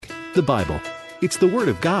The Bible. It's the Word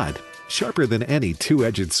of God, sharper than any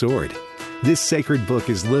two-edged sword. This sacred book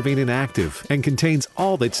is living and active and contains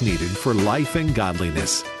all that's needed for life and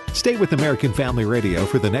godliness. Stay with American Family Radio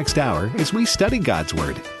for the next hour as we study God's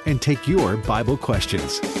Word and take your Bible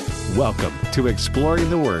questions. Welcome to Exploring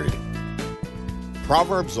the Word.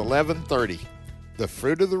 Proverbs 11:30. The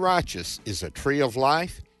fruit of the righteous is a tree of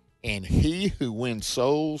life, and he who wins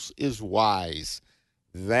souls is wise.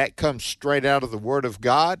 That comes straight out of the Word of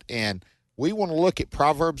God, and we want to look at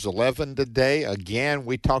Proverbs 11 today. Again,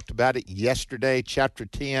 we talked about it yesterday. Chapter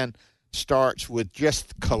 10 starts with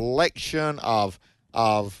just collection of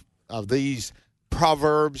these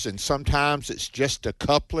proverbs, and sometimes it's just a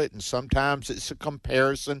couplet, and sometimes it's a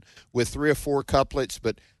comparison with 3 or 4 couplets.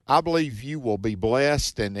 But I believe you will be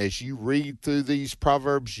blessed, and as you read through these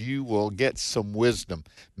proverbs, you will get some wisdom.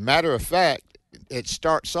 Matter of fact, it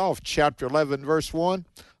starts off, chapter 11, verse 1.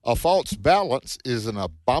 A false balance is an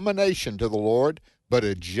abomination to the Lord, but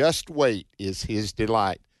a just weight is his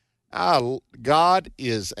delight. God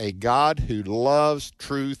is a God who loves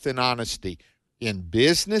truth and honesty in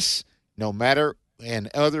business, no matter, and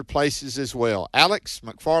other places as well. Alex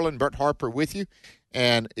McFarland, Bert Harper with you,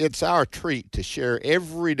 and it's our treat to share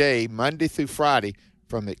every day, Monday through Friday,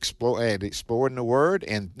 from exploring the Word,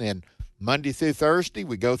 and Monday through Thursday,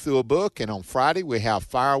 we go through a book, and on Friday, we have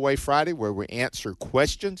Fire Away Friday, where we answer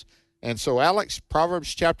questions. And so, Alex,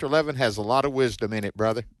 Proverbs chapter 11 has a lot of wisdom in it,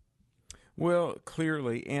 brother. Well,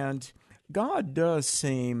 clearly, and God does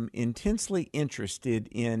seem intensely interested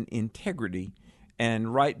in integrity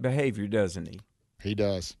and right behavior, doesn't he? He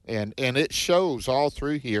does, and it shows all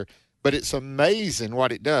through here. But it's amazing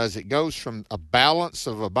what it does. It goes from a balance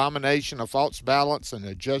of abomination, a false balance, and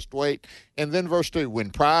a just weight. And then verse 2, when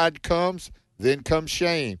pride comes, then comes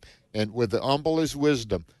shame. And with the humble is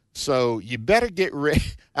wisdom. So you better get ready.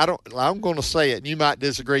 I'm going to say it, and you might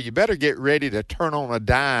disagree. You better get ready to turn on a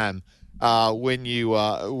dime when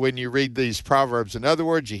you read these proverbs. In other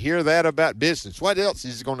words, you hear that about business. What else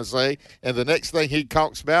is he going to say? And the next thing he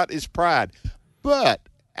talks about is pride. But,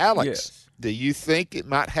 Alex, yes. Do you think it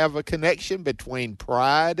might have a connection between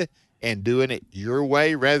pride and doing it your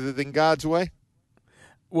way rather than God's way?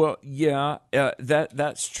 Well, yeah,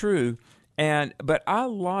 that's true. But I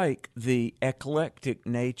like the eclectic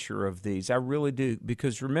nature of these. I really do,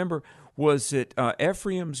 because remember, was it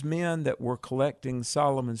Ephraim's men that were collecting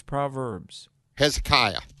Solomon's proverbs?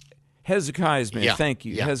 Hezekiah's men. Yeah. Thank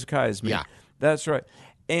you. Yeah. Hezekiah's men. Yeah. That's right.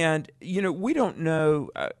 And, we don't know,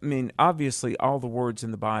 obviously all the words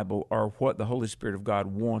in the Bible are what the Holy Spirit of God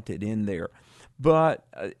wanted in there. But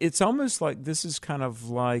it's almost like this is kind of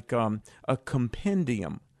like a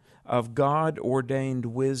compendium of God-ordained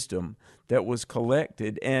wisdom that was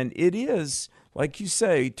collected. And it is, like you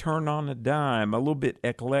say, turn on a dime, a little bit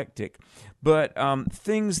eclectic. But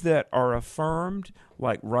things that are affirmed,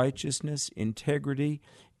 like righteousness, integrity,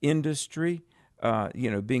 industry,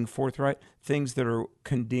 being forthright, things that are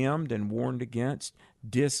condemned and warned against,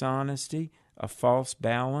 dishonesty, a false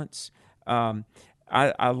balance. I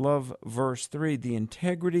love verse 3, the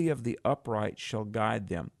integrity of the upright shall guide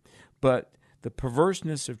them, but the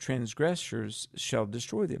perverseness of transgressors shall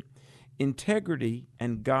destroy them. Integrity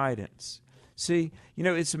and guidance. See,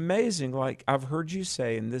 it's amazing, like I've heard you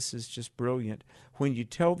say, and this is just brilliant, when you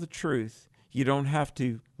tell the truth, you don't have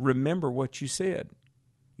to remember what you said.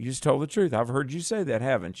 You just told the truth. I've heard you say that,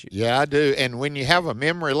 haven't you? Yeah, I do. And when you have a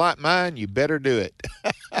memory like mine, you better do it.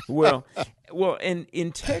 Well, and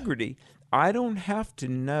integrity, I don't have to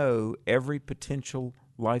know every potential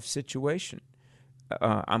life situation.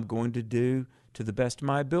 I'm going to do, to the best of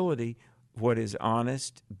my ability, what is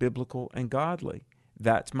honest, biblical, and godly.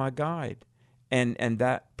 That's my guide. And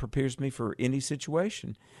that prepares me for any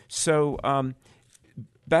situation. So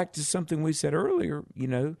back to something we said earlier,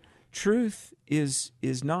 truth is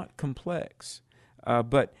not complex,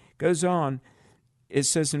 but goes on. It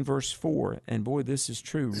says in verse 4, and boy, this is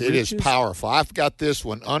true. It is powerful. I've got this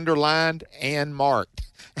one underlined and marked.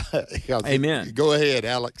 Amen. Go ahead,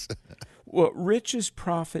 Alex. Well, riches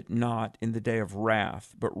profit not in the day of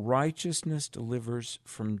wrath, but righteousness delivers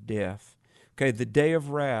from death. Okay, the day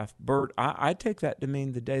of wrath, Bert, I take that to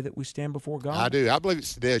mean the day that we stand before God. I do. I believe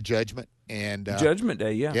it's the day of judgment. And Judgment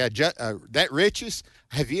Day, yeah. Yeah, that riches.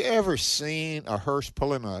 Have you ever seen a hearse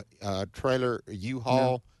pulling a trailer, a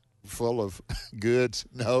U-Haul full of goods?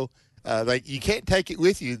 No. You can't take it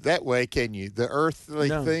with you that way, can you? The earthly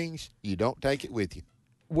things, you don't take it with you.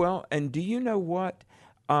 Well, and do you know what?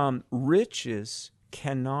 Riches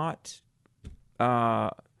cannot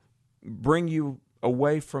bring you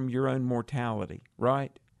away from your own mortality,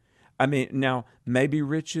 right? I mean, now maybe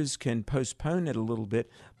riches can postpone it a little bit,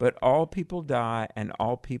 but all people die and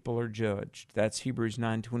all people are judged. That's Hebrews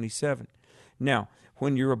 9:27. Now,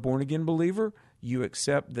 when you're a born-again believer, you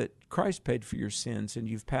accept that Christ paid for your sins and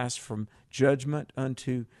you've passed from judgment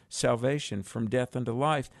unto salvation, from death unto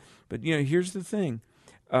life. But, here's the thing.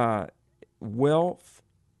 Wealth,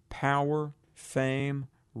 power, fame,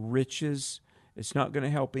 riches, it's not going to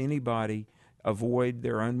help anybody avoid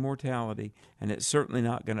their own mortality, and it's certainly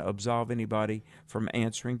not going to absolve anybody from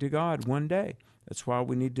answering to God one day. That's why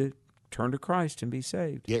we need to turn to Christ and be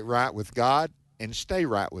saved. Get right with God and stay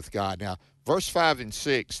right with God. Now, verse 5 and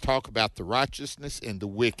 6 talk about the righteousness and the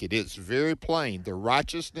wicked. It's very plain. The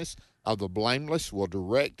righteousness of the blameless will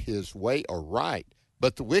direct his way aright,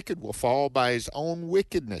 but the wicked will fall by his own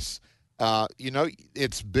wickedness.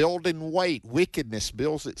 It's building weight. Wickedness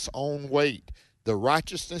builds its own weight. The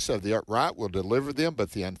righteousness of the upright will deliver them,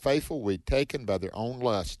 but the unfaithful will be taken by their own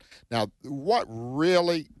lust. Now, what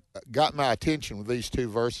really got my attention with these two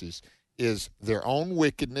verses is their own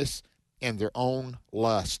wickedness and their own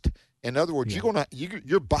lust. In other words,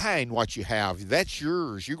 you're buying what you have. That's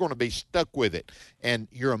yours. You're going to be stuck with it, and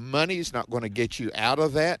your money is not going to get you out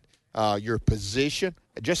of that. Your position,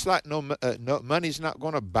 just like no money's not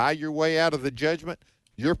going to buy your way out of the judgment.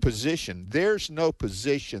 Your position, there's no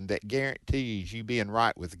position that guarantees you being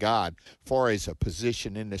right with God far as a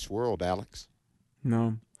position in this world, Alex.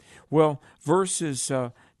 No. Well, verses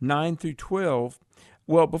 9 through 12,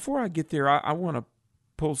 well, before I get there, I want to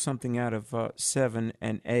pull something out of 7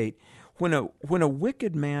 and 8. When a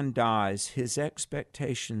wicked man dies, his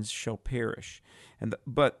expectations shall perish,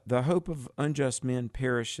 but the hope of unjust men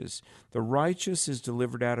perishes. The righteous is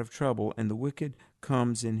delivered out of trouble, and the wicked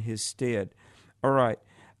comes in his stead. All right.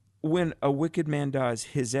 When a wicked man dies,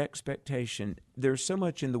 his expectation, there's so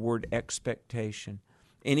much in the word expectation.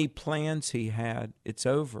 Any plans he had, it's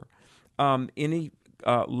over. Any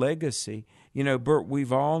legacy, Bert,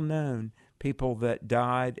 we've all known people that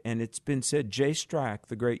died, and it's been said, Jay Strack,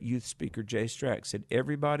 the great youth speaker Jay Strack, said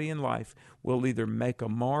everybody in life will either make a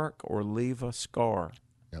mark or leave a scar.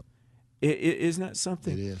 Yep. Isn't that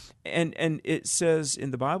something? It is. And it says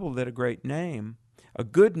in the Bible that a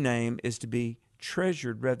good name is to be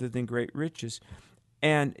treasured rather than great riches.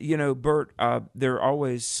 And, Bert, there are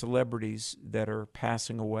always celebrities that are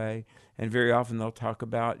passing away, and very often they'll talk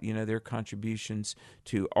about, their contributions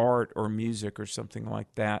to art or music or something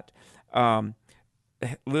like that.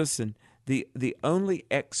 Listen, the only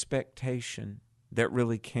expectation that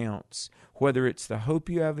really counts, whether it's the hope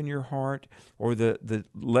you have in your heart or the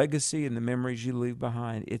legacy and the memories you leave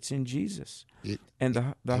behind, it's in Jesus.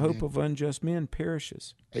 And the hope of unjust men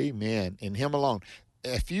perishes. Amen. In Him alone.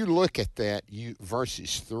 If you look at that,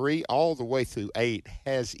 verses 3 all the way through 8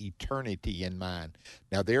 has eternity in mind.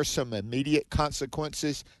 Now, there's some immediate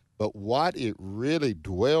consequences, but what it really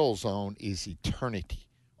dwells on is eternity.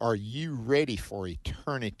 Are you ready for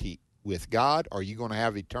eternity with God? Or are you going to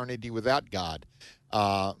have eternity without God?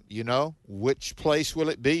 Which place will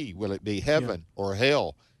it be? Will it be heaven or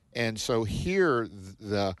hell? And so here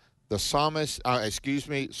the psalmist,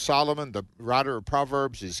 Solomon, the writer of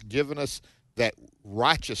Proverbs, is giving us that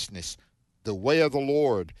righteousness, the way of the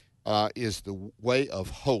Lord, is the way of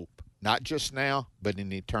hope, not just now, but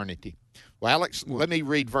in eternity. Well, Alex, let me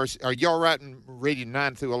read verse. Are you all right in reading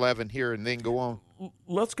 9 through 11 here and then go on?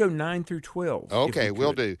 Let's go 9 through 12. Okay,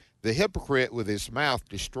 we'll do. The hypocrite with his mouth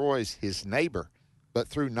destroys his neighbor, but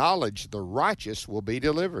through knowledge the righteous will be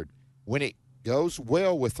delivered. When it goes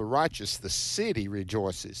well with the righteous, the city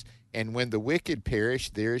rejoices, and when the wicked perish,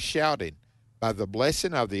 there is shouting. By the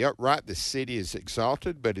blessing of the upright, the city is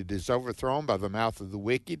exalted, but it is overthrown by the mouth of the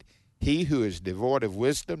wicked. He who is devoid of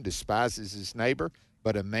wisdom despises his neighbor,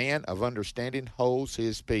 but a man of understanding holds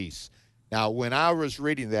his peace. Now, when I was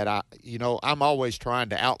reading that, I'm always trying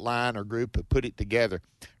to outline or group and put it together.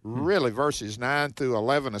 Really, verses 9 through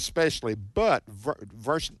 11 especially, but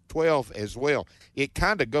verse 12 as well. It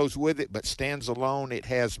kind of goes with it, but stands alone. It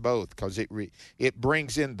has both because it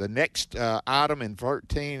brings in the next item in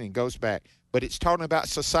 13 and goes back. But it's talking about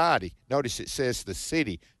society. Notice it says the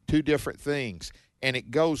city, two different things. And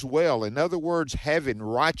it goes well. In other words, having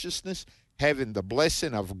righteousness, having the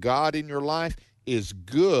blessing of God in your life is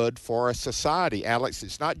good for a society, Alex.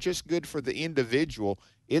 It's not just good for the individual.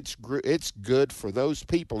 It's good for those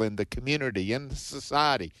people in the community, in the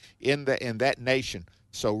society, in that nation.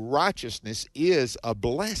 So righteousness is a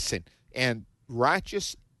blessing. And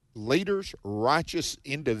righteous leaders, righteous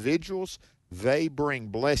individuals, they bring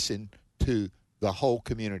blessing to the whole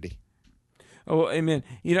community. Oh, amen.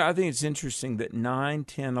 I think it's interesting that 9,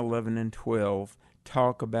 10, 11, and 12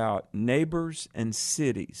 talk about neighbors and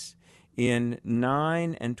cities. In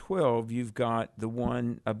 9 and 12, you've got the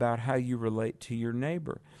one about how you relate to your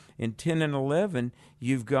neighbor. In 10 and 11,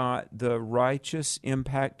 you've got the righteous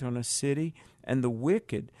impact on a city and the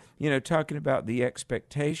wicked, talking about the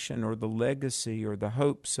expectation or the legacy or the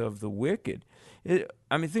hopes of the wicked.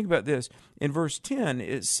 Think about this. In verse 10,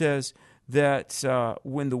 it says that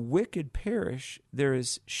when the wicked perish, there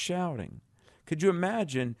is shouting. Could you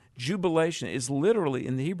imagine? Jubilation is literally,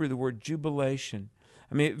 in the Hebrew, the word jubilation.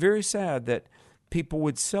 Very sad that people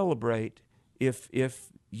would celebrate if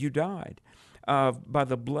you died. By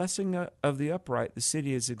the blessing of the upright, the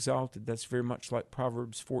city is exalted. That's very much like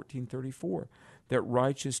Proverbs 14:34, that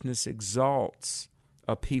righteousness exalts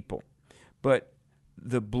a people. But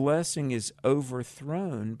the blessing is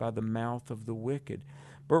overthrown by the mouth of the wicked.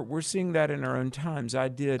 Bert, we're seeing that in our own times. I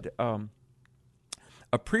did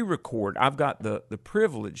a pre-record. I've got the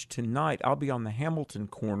privilege tonight. I'll be on the Hamilton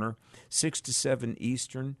corner, 6 to 7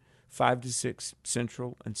 Eastern, 5 to 6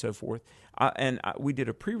 Central, and so forth. We did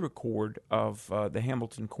a pre-record of the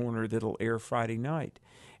Hamilton corner that'll air Friday night.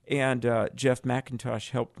 And Jeff McIntosh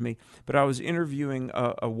helped me. But I was interviewing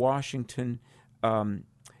a Washington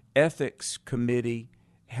ethics committee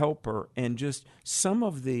helper, and just some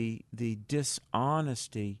of the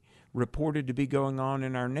dishonesty reported to be going on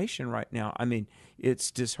in our nation right now.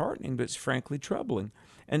 It's disheartening, but it's frankly troubling.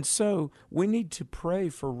 And so we need to pray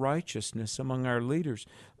for righteousness among our leaders.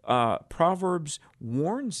 Proverbs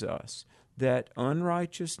warns us that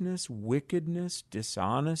unrighteousness, wickedness,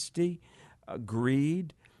 dishonesty,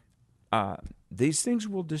 greed, these things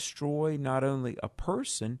will destroy not only a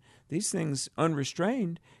person, these things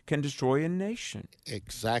unrestrained can destroy a nation.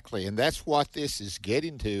 Exactly, and that's what this is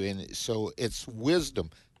getting to, and so it's wisdom.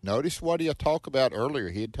 Notice what he'll talk about earlier.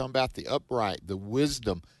 He had talked about the upright, the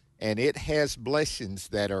wisdom, and it has blessings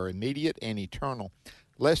that are immediate and eternal.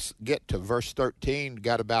 Let's get to verse 13.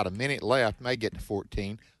 Got about a minute left, may get to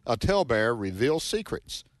 14. A talebearer reveals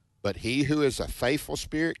secrets, but he who is a faithful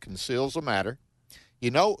spirit conceals a matter. You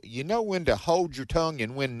know when to hold your tongue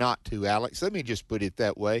and when not to, Alex. Let me just put it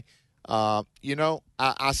that way. I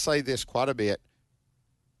say this quite a bit.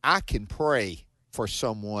 I can pray for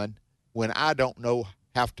someone when I don't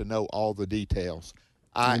have to know all the details.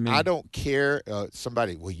 I don't care.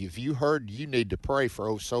 Somebody, well, if you heard, you need to pray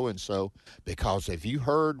for so-and-so because if you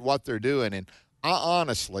heard what they're doing, and I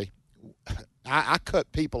honestly, I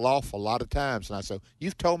cut people off a lot of times, and I say,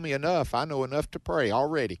 you've told me enough. I know enough to pray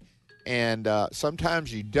already. And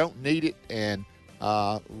sometimes you don't need it. And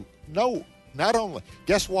no, not only,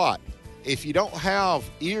 guess what? If you don't have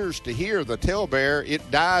ears to hear the talebearer, it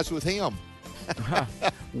dies with him.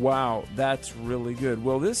 Wow, that's really good.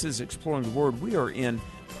 Well, this is Exploring the Word. We are in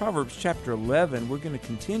Proverbs chapter 11. We're going to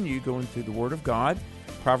continue going through the Word of God.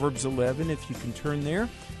 Proverbs 11, if you can turn there,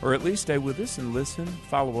 or at least stay with us and listen,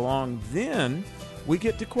 follow along. Then we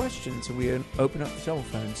get to questions, and we open up the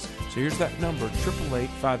telephones. So here's that number,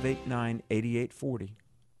 888-589-8840.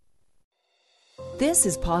 This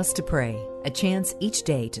is Pause to Pray, a chance each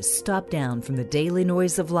day to stop down from the daily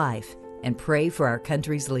noise of life and pray for our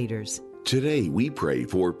country's leaders. Today, we pray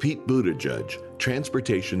for Pete Buttigieg,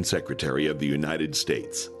 Transportation Secretary of the United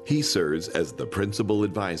States. He serves as the principal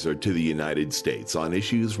advisor to the United States on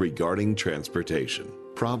issues regarding transportation.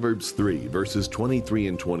 Proverbs 3, verses 23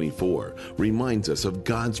 and 24 reminds us of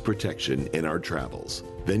God's protection in our travels.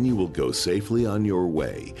 Then you will go safely on your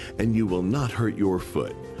way, and you will not hurt your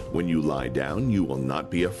foot. When you lie down, you will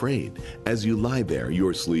not be afraid. As you lie there,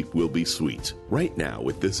 your sleep will be sweet. Right now,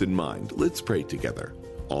 with this in mind, let's pray together.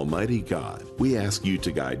 Almighty God, we ask you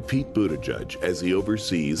to guide Pete Buttigieg as he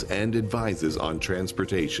oversees and advises on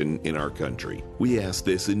transportation in our country. We ask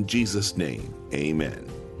this in Jesus' name. Amen.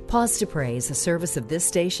 Pause to Pray is a service of this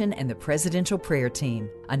station and the Presidential Prayer Team,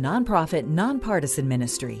 a nonprofit, nonpartisan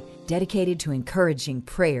ministry dedicated to encouraging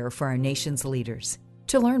prayer for our nation's leaders.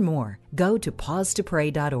 To learn more, go to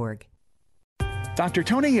pausetopray.org. Dr.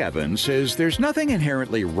 Tony Evans says there's nothing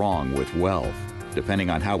inherently wrong with wealth, depending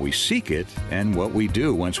on how we seek it and what we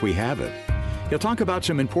do once we have it. He'll talk about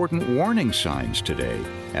some important warning signs today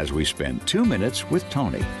as we spend 2 minutes with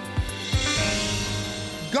Tony.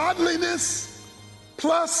 Godliness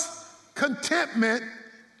plus contentment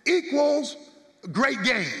equals great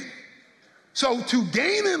gain. So to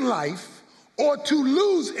gain in life or to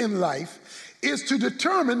lose in life is to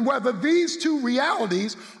determine whether these two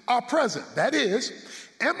realities are present. That is,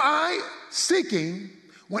 am I seeking,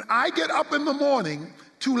 when I get up in the morning,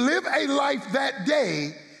 to live a life that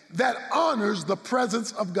day that honors the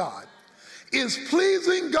presence of God? Is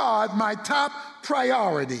pleasing God my top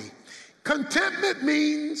priority? Contentment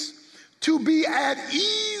means to be at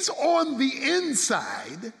ease on the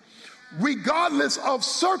inside regardless of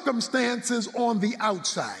circumstances on the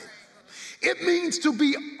outside. It means to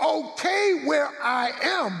be okay where I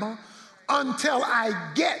am until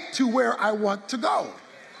I get to where I want to go.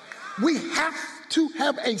 We have to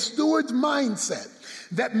have a steward's mindset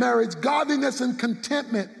that marries godliness and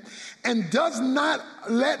contentment and does not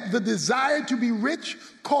let the desire to be rich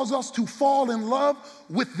cause us to fall in love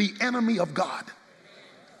with the enemy of God.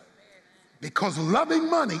 Because loving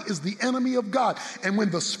money is the enemy of God. And when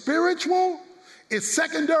the spiritual is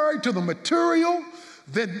secondary to the material,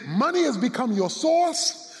 then money has become your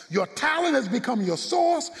source, your talent has become your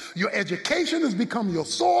source, your education has become your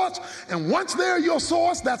source, and once they're your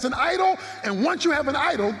source, that's an idol, and once you have an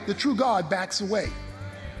idol, the true God backs away.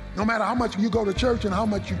 No matter how much you go to church and how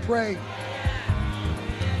much you pray.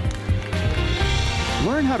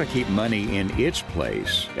 Learn how to keep money in its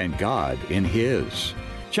place and God in His.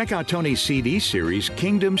 Check out Tony's CD series,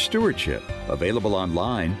 Kingdom Stewardship, available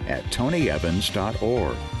online at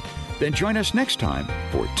tonyevans.org. Then join us next time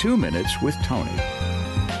for 2 Minutes with Tony.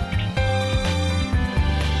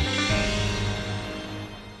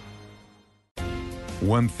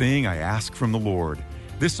 One thing I ask from the Lord,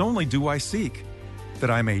 this only do I seek, that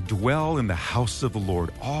I may dwell in the house of the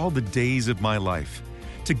Lord all the days of my life,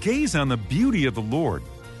 to gaze on the beauty of the Lord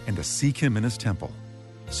and to seek Him in His temple.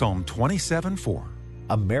 Psalm 27:4.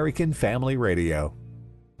 American Family Radio.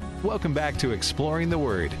 Welcome back to Exploring the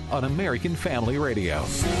Word on American Family Radio.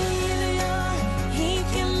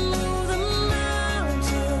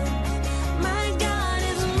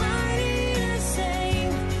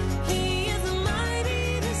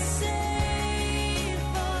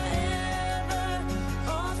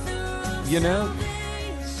 You know,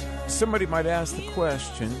 somebody might ask the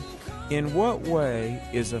question, in what way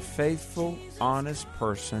is a faithful, honest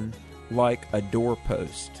person like a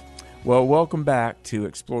doorpost? Well, welcome back to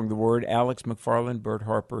Exploring the Word. Alex McFarland, Bert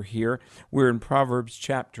Harper here. We're in Proverbs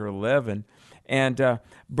chapter 11. And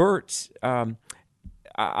Bert,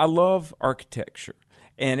 I love architecture.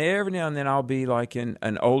 And every now and then I'll be like in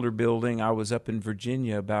an older building. I was up in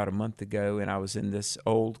Virginia about a month ago, and I was in this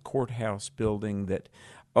old courthouse building that,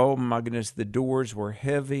 oh my goodness, the doors were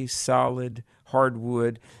heavy, solid,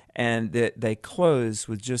 hardwood, and that they closed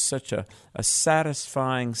with just such a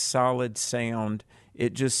satisfying, solid sound.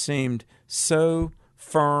 It just seemed so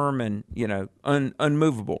firm and,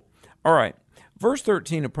 unmovable. All right. Verse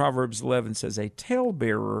 13 of Proverbs 11 says, a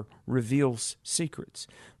talebearer reveals secrets,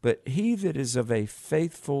 but he that is of a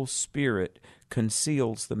faithful spirit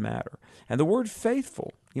conceals the matter. And the word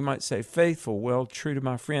faithful, you might say faithful, well, true to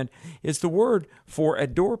my friend, is the word for a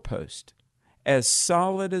doorpost, as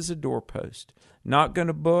solid as a doorpost. Not going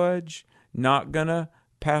to budge, not going to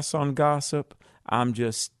pass on gossip. I'm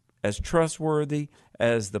just as trustworthy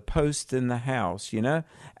as the post in the house, And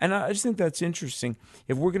I just think that's interesting.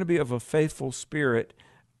 If we're going to be of a faithful spirit,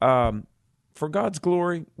 for God's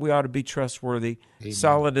glory, we ought to be trustworthy, Amen.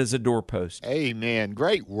 Solid as a doorpost. Amen.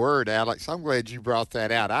 Great word, Alex. I'm glad you brought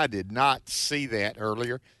that out. I did not see that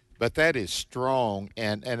earlier, but that is strong.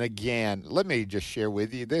 And again, let me just share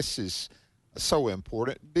with you, this is so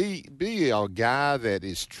important. Be a guy that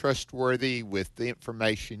is trustworthy with the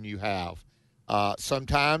information you have.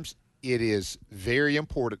 Sometimes it is very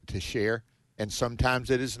important to share, and sometimes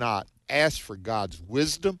it is not. Ask for God's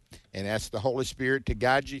wisdom and ask the Holy Spirit to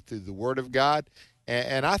guide you through the Word of God.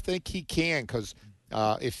 And I think He can, because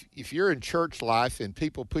if you're in church life and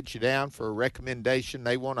people put you down for a recommendation,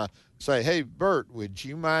 they want to say, hey, Bert, would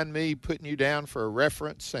you mind me putting you down for a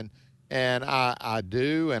reference? And I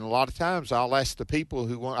do, and a lot of times I'll ask the people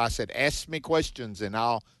who want, I said, ask me questions, and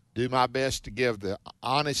I'll do my best to give the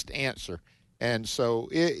honest answer. And so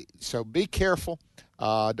be careful.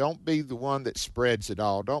 Don't be the one that spreads it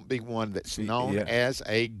all. Don't be one that's known as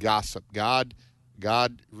a gossip. God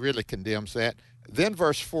really condemns that. Then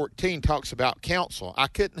verse 14 talks about counsel. I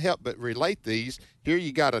couldn't help but relate these. Here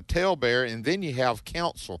you got a talebearer, and then you have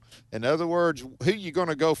counsel. In other words, who are you going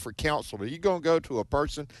to go for counsel? Are you going to go to a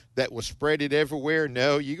person that will spread it everywhere?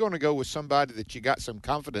 No, you're going to go with somebody that you got some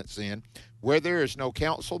confidence in. Where there is no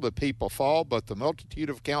counsel, the people fall, but the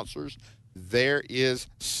multitude of counselors, there is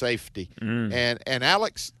safety. And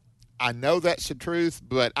Alex, I know that's the truth,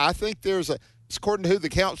 but I think it's according to who the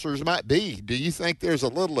counselors might be. Do you think there's a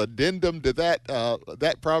little addendum to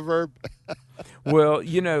that proverb? Well,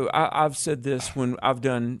 I've said this when I've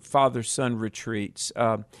done father-son retreats.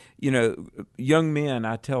 Young men,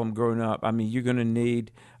 I tell them growing up, you're going to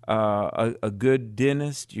need a good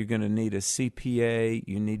dentist. You're going to need a CPA.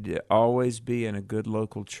 You need to always be in a good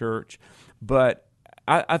local church. But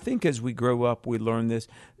I think as we grow up, we learn this.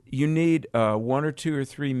 You need 1 or 2 or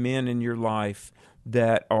 3 men in your life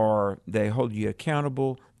they hold you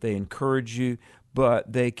accountable, they encourage you,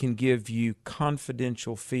 but they can give you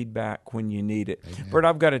confidential feedback when you need it. Amen. Bert,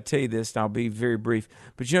 I've got to tell you this, and I'll be very brief.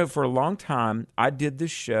 But, for a long time, I did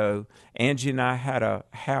this show. Angie and I had a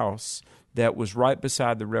house that was right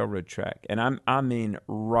beside the railroad track, and I mean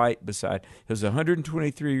right beside. It was a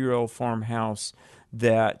 123-year-old farmhouse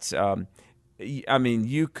that,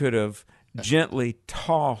 you could have gently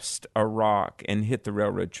tossed a rock and hit the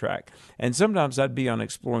railroad track. And sometimes I'd be on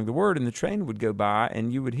Exploring the Word, and the train would go by,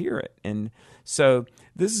 and you would hear it. And so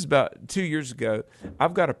this is about 2 years ago.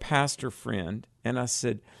 I've got a pastor friend, and I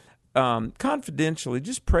said, confidentially,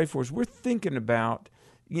 just pray for us. We're thinking about,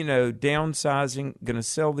 downsizing, going to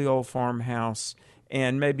sell the old farmhouse,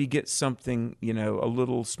 and maybe get something, a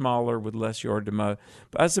little smaller with less yard to mow.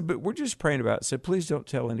 But I said, but we're just praying about it, so please don't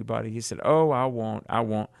tell anybody. He said, oh, I won't.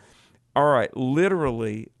 All right,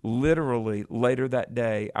 literally, later that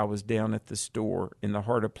day, I was down at the store in the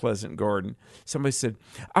heart of Pleasant Garden. Somebody said,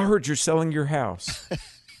 I heard you're selling your house.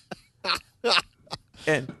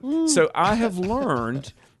 And so I have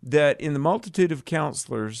learned that in the multitude of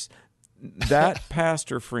counselors, that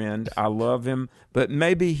pastor friend, I love him, but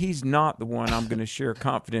maybe he's not the one I'm going to share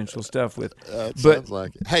confidential stuff with. Sounds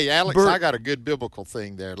like it. Hey, Alex, I got a good biblical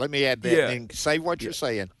thing there. Let me add that and say what you're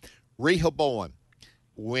saying. Rehoboam.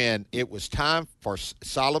 When it was time for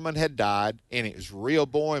Solomon had died and it was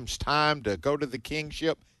Rehoboam's time to go to the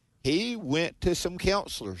kingship, he went to some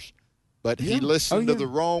counselors, but he listened to the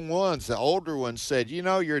wrong ones. The older ones said,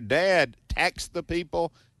 your dad taxed the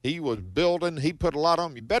people. He was building. He put a lot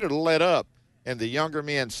on. You better let up. And the younger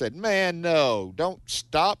men said, man, no, don't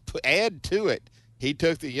stop. Add to it. He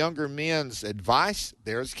took the younger men's advice.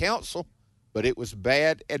 There's counsel, but it was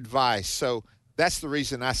bad advice. So that's the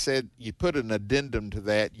reason I said you put an addendum to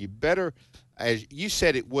that. You better, as you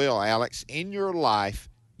said it well, Alex, in your life,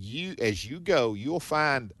 as you go, you'll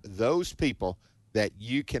find those people that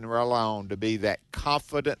you can rely on to be that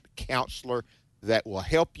confident counselor that will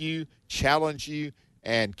help you, challenge you,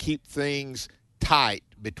 and keep things tight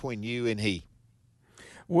between you and he.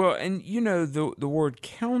 Well, and the word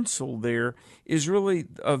counsel there is really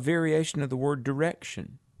a variation of the word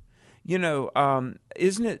direction.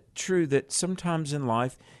 Isn't it true that sometimes in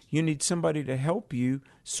life you need somebody to help you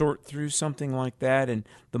sort through something like that? And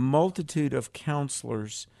the multitude of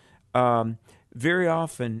counselors, very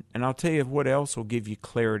often, and I'll tell you what else will give you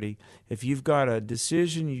clarity. If you've got a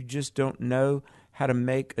decision, you just don't know how to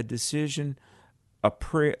make a decision, a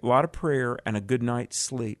lot of prayer and a good night's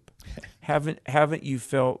sleep. Haven't you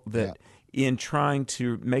felt that in trying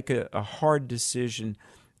to make a hard decision,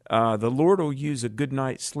 the Lord will use a good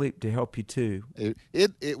night's sleep to help you too?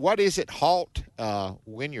 What is it? Halt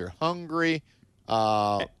when you're hungry,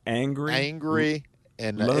 angry,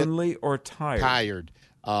 and lonely, or tired.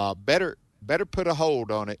 Better put a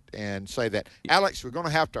hold on it and say that. Alex, we're going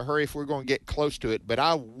to have to hurry if we're going to get close to it. But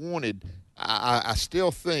I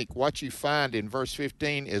still think what you find in verse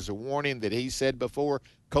 15 is a warning that he said before,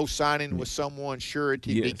 co-signing with someone's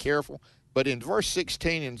surety. Yes. Be careful. But in verse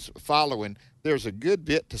 16 and following, there's a good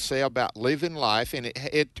bit to say about living life, and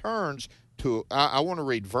it turns to, I want to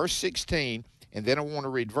read verse 16, and then I want to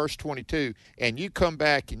read verse 22, and you come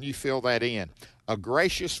back and you fill that in. A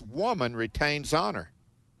gracious woman retains honor.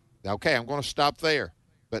 Okay, I'm going to stop there,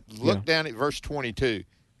 but look down at verse 22.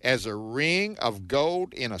 As a ring of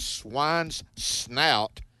gold in a swine's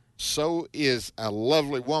snout, so is a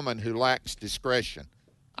lovely woman who lacks discretion.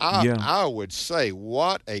 I would say,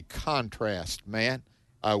 what a contrast, man.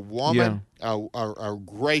 A woman, a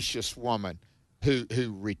gracious woman who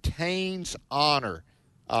retains honor.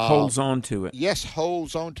 Holds on to it. Yes,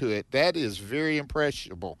 holds on to it. That is very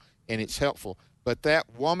impressionable, and it's helpful. But that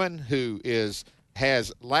woman who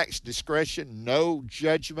lacks discretion, no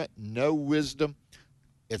judgment, no wisdom,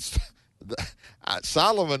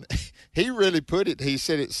 Solomon, he really put it, he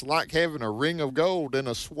said it's like having a ring of gold in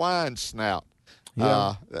a swine's snout.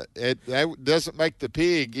 Yeah. That doesn't make the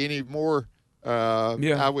pig any more,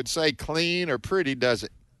 I would say, clean or pretty, does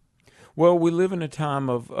it? Well, we live in a time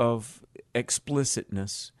of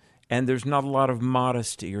explicitness, and there's not a lot of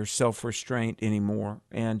modesty or self-restraint anymore.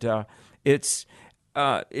 And it's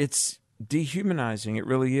dehumanizing. It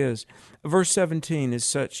really is. Verse 17 is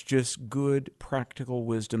such just good, practical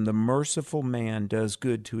wisdom. The merciful man does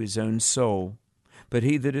good to his own soul, but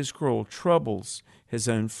he that is cruel troubles his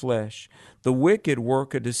own flesh. The wicked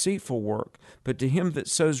work a deceitful work, but to him that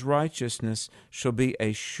sows righteousness shall be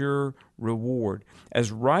a sure reward.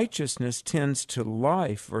 As righteousness tends to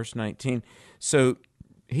life, verse 19, so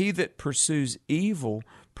he that pursues evil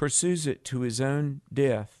pursues it to his own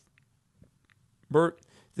death. Bert,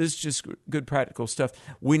 this is just good practical stuff.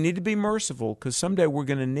 We need to be merciful because someday we're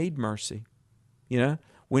going to need mercy.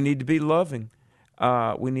 We need to be loving.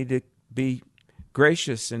 We need to be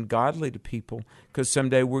gracious and godly to people because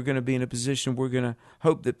someday we're going to be in a position we're going to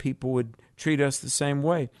hope that people would treat us the same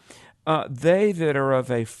way. They that are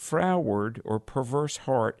of a froward or perverse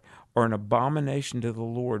heart are an abomination to the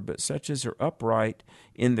Lord, but such as are upright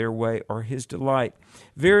in their way are his delight.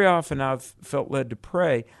 Very often I've felt led to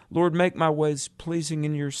pray, Lord, make my ways pleasing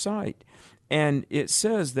in your sight. And it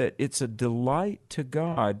says that it's a delight to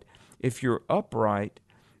God if you're upright,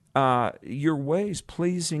 your ways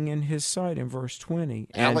pleasing in his sight in verse 20.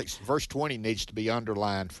 Alex, verse 20 needs to be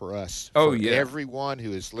underlined for us. Oh, for yeah. Everyone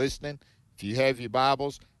who is listening, if you have your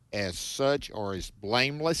Bibles, as such are as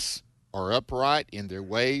blameless or upright in their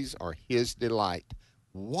ways are his delight.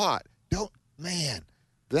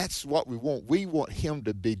 That's what we want. We want him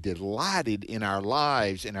to be delighted in our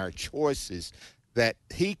lives, in our choices, that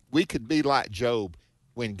we could be like Job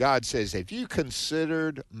when God says, have you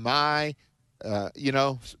considered my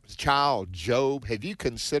child Job? Have you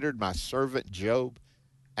considered my servant Job?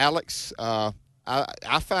 Alex, I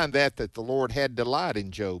find that the Lord had delight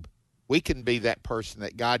in Job. We can be that person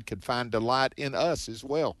that God could find delight in us as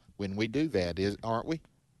well when we do that, aren't we?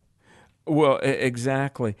 Well,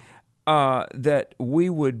 exactly. That we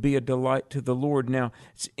would be a delight to the Lord. Now,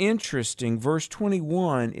 it's interesting. Verse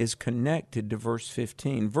 21 is connected to verse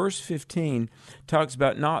 15. Verse 15 talks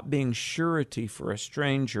about not being surety for a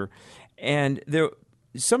stranger. And there,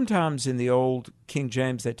 sometimes in the old King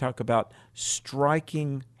James, they talk about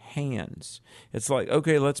striking hands. It's like,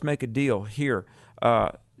 okay, let's make a deal here.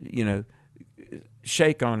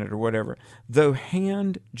 Shake on it or whatever. Though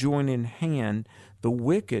hand join in hand, the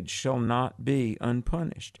wicked shall not be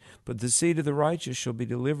unpunished, but the seed of the righteous shall be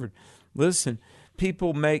delivered. Listen,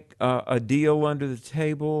 people make a deal under the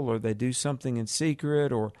table, or they do something in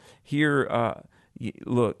secret, or here,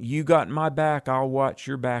 look, you got my back, I'll watch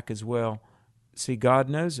your back as well. See, God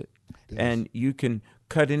knows it. Yes. And you can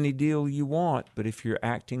cut any deal you want, but if you're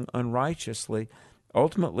acting unrighteously,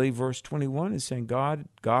 ultimately, verse 21 is saying God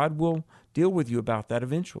will deal with you about that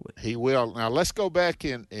eventually. He will. Now, let's go back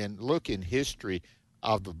and look in history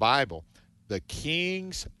of the Bible. The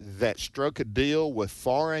kings that struck a deal with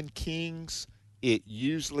foreign kings, it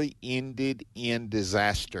usually ended in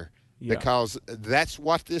disaster. Yeah. Because that's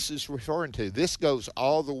what this is referring to. This goes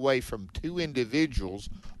all the way from two individuals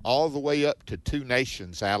all the way up to two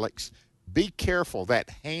nations, Alex. Be careful, that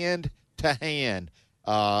hand to hand,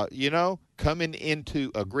 coming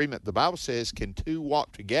into agreement. The Bible says, can two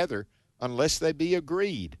walk together unless they be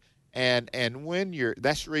agreed? And when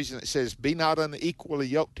that's the reason it says, be not unequally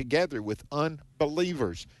yoked together with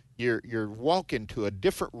unbelievers. You're walking to a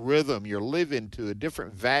different rhythm. You're living to a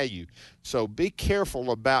different value. So be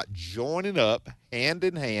careful about joining up hand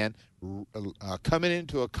in hand, coming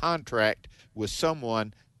into a contract with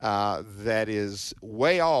someone that is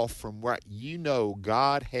way off from what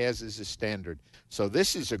God has as a standard. So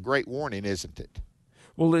this is a great warning, isn't it?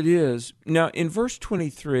 Well, it is. Now, in verse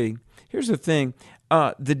 23, here's the thing.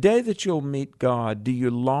 The day that you'll meet God, do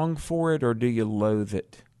you long for it or do you loathe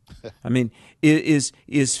it? I mean, is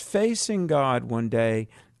facing God one day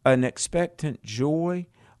an expectant joy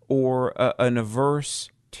or an averse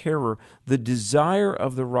terror? The desire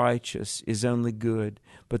of the righteous is only good,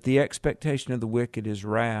 but the expectation of the wicked is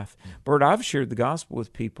wrath. Bert, I've shared the gospel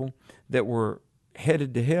with people that were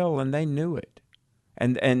headed to hell, and they knew it.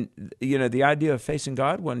 And the idea of facing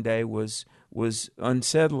God one day was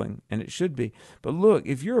unsettling, and it should be. But look,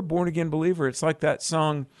 if you're a born-again believer, it's like that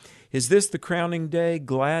song, is this the crowning day,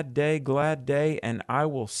 glad day, and I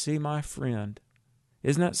will see my friend.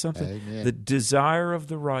 Isn't that something? Amen. The desire of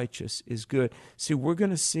the righteous is good. See, we're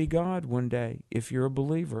going to see God one day if you're a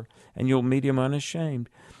believer, and you'll meet him unashamed.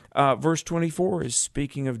 Verse 24 is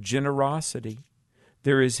speaking of generosity.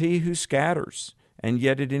 There is he who scatters, and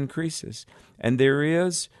yet it increases. And there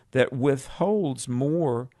is that withholds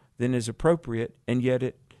more than is appropriate, and yet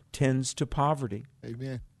it tends to poverty.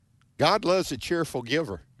 Amen. God loves a cheerful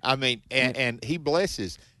giver. I mean, and he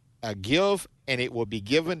blesses. Give, and it will be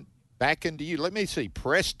given back unto you. Let me see.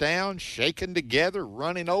 Pressed down, shaken together,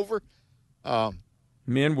 running over.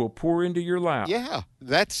 Men will pour into your lap. Yeah,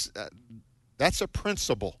 that's a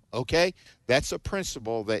principle, okay? That's a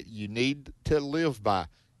principle that you need to live by.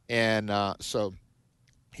 And so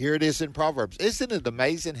here it is in Proverbs. Isn't it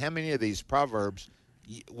amazing how many of these Proverbs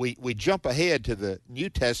we jump ahead to the New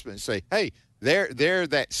Testament and say, hey, there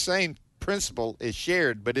that same principle is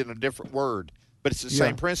shared, but in a different word. But it's the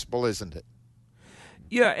same principle, isn't it?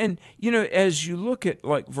 Yeah, and, as you look at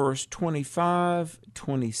like verse 25,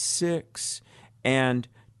 26, and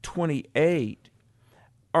 28,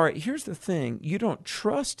 all right, here's the thing. You don't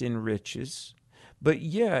trust in riches, but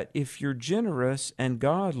yet if you're generous and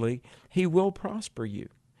godly, he will prosper you.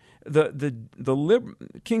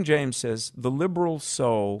 King James says, the liberal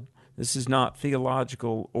soul, this is not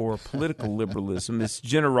theological or political liberalism, it's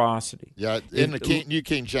generosity. Yeah, in the New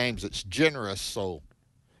King James, it's generous soul.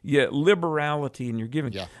 Yeah, liberality in your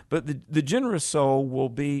giving. Yeah. But the generous soul will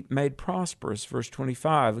be made prosperous, verse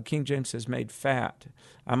 25. The King James says made fat.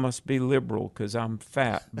 I must be liberal because I'm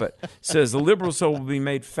fat. But it says the liberal soul will be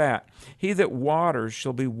made fat. He that waters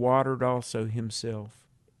shall be watered also himself.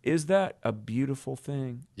 Is that a beautiful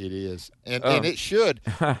thing? It is. And it should.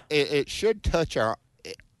 It should touch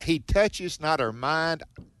he touches not our mind,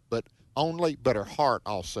 but our heart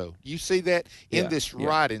also. You see that in this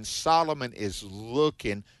writing, Solomon is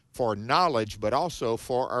looking for knowledge, but also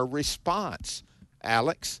for a response,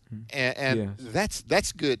 Alex. And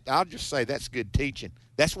that's good. I'll just say that's good teaching.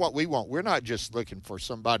 That's what we want. We're not just looking for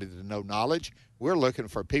somebody to know knowledge. We're looking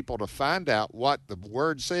for people to find out what the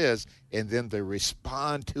Word says, and then they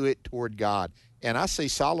respond to it toward God. And I see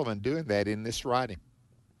Solomon doing that in this writing.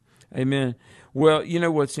 Amen. Well, you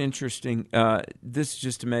know what's interesting? This is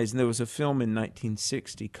just amazing. There was a film in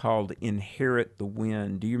 1960 called Inherit the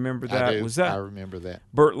Wind. Do you remember that? I do. Was that? I remember that.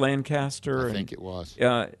 Burt Lancaster? I think it was.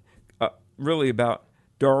 Really about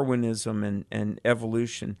Darwinism and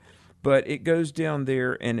evolution. But it goes down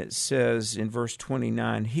there and it says in verse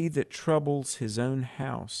 29, he that troubles his own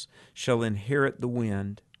house shall inherit the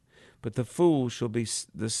wind, but the fool shall be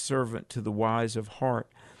the servant to the wise of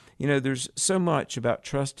heart. You know, there's so much about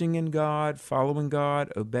trusting in God, following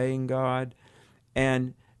God, obeying God,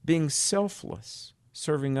 and being selfless,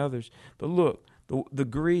 serving others. But look, the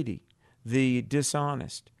greedy, the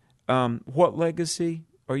dishonest, what legacy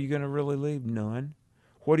are you going to really leave? None.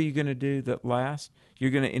 What are you going to do that lasts?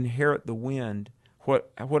 You're going to inherit the wind.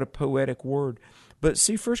 What a poetic word. But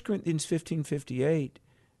see, 1 Corinthians 15:58,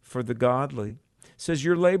 for the godly, says,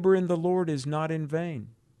 your labor in the Lord is not in vain.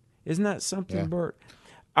 Isn't that something, Bert?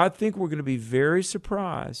 I think we're going to be very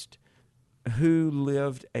surprised who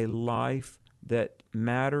lived a life that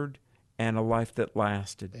mattered and a life that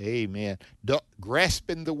lasted. Amen.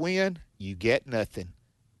 Grasping the wind, you get nothing.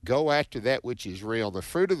 Go after that which is real. The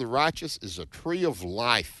fruit of the righteous is a tree of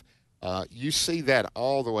life. You see that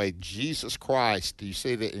all the way. Jesus Christ, you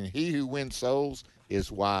see that, and he who wins souls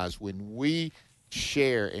is wise. When we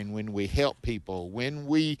share and when we help people, when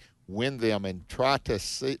we win them and try to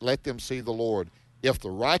let them see the Lord, if the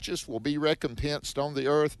righteous will be recompensed on the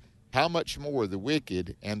earth, how much more the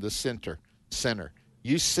wicked and the sinner.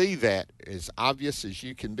 You see that as obvious as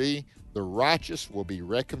you can be. The righteous will be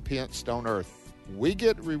recompensed on earth. We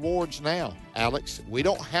get rewards now, Alex. We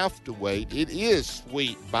don't have to wait. It is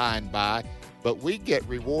sweet by and by, but we get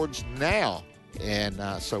rewards now. And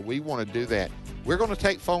so we want to do that. We're going to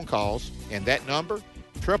take phone calls, and that number,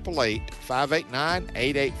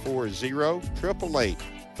 888-589-8840,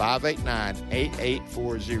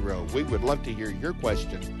 888-589-8840. We would love to hear your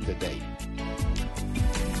question today.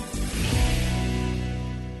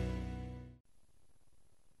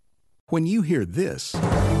 When you hear this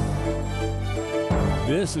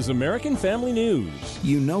is American Family News.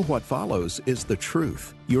 You know what follows is the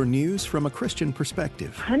truth. Your news from a Christian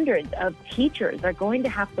perspective. Hundreds of teachers are going to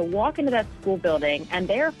have to walk into that school building, and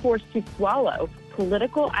they are forced to swallow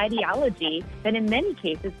political ideology that in many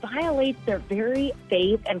cases violates their very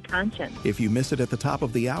faith and conscience. If you miss it at the top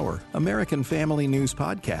of the hour, American Family News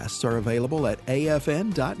podcasts are available at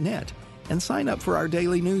afn.net. And sign up for our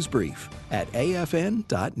daily news brief at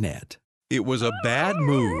afn.net. It was a bad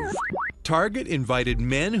move. Target invited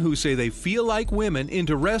men who say they feel like women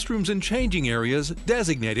into restrooms and changing areas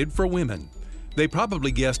designated for women. They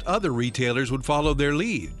probably guessed other retailers would follow their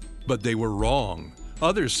lead, but they were wrong.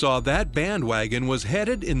 Others saw that bandwagon was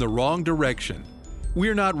headed in the wrong direction.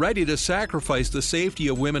 We're not ready to sacrifice the safety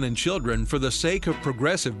of women and children for the sake of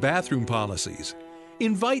progressive bathroom policies.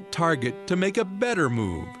 Invite Target to make a better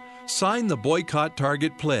move. Sign the Boycott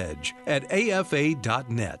Target Pledge at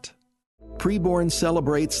afa.net. Preborn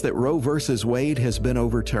celebrates that Roe v. Wade has been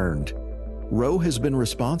overturned. Roe has been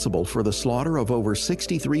responsible for the slaughter of over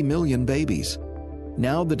 63 million babies.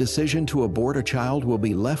 Now the decision to abort a child will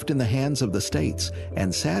be left in the hands of the states,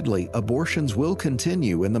 and sadly, abortions will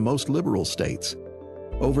continue in the most liberal states.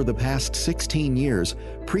 Over the past 16 years,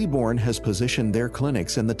 Preborn has positioned their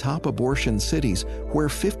clinics in the top abortion cities where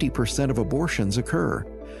 50% of abortions occur.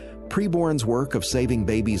 Preborn's work of saving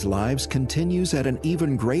babies' lives continues at an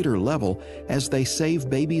even greater level as they save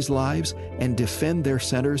babies' lives and defend their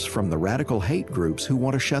centers from the radical hate groups who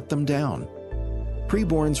want to shut them down.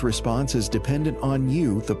 Preborn's response is dependent on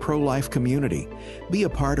you, the pro-life community. Be a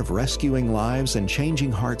part of rescuing lives and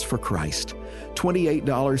changing hearts for Christ.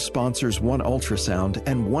 $28 sponsors one ultrasound,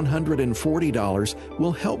 and $140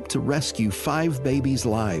 will help to rescue 5 babies'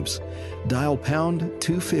 lives. Dial pound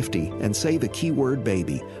 250 and say the keyword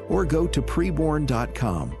baby, or go to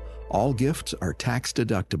preborn.com. All gifts are tax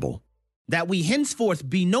deductible. That we henceforth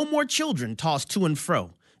be no more children tossed to and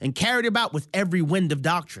fro, and carried about with every wind of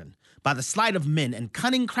doctrine, by the sleight of men and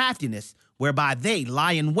cunning craftiness, whereby they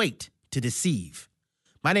lie in wait to deceive.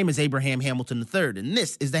 My name is Abraham Hamilton III, and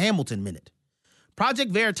this is the Hamilton Minute. Project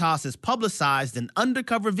Veritas has publicized an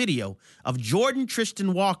undercover video of Jordan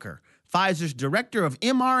Tristan Walker, Pfizer's director of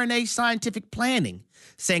mRNA scientific planning,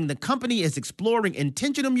 saying the company is exploring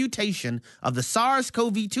intentional mutation of the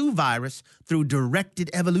SARS-CoV-2 virus through directed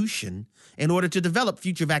evolution in order to develop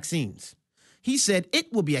future vaccines. He said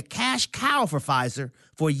it will be a cash cow for Pfizer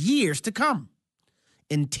for years to come.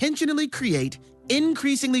 Intentionally create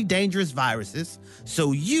increasingly dangerous viruses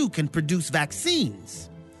so you can produce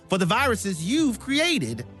vaccines for the viruses you've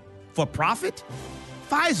created for profit?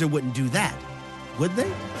 Pfizer wouldn't do that, would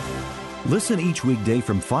they? Listen each weekday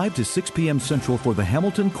from 5 to 6 p.m. Central for the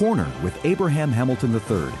Hamilton Corner with Abraham Hamilton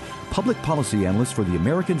III, public policy analyst for the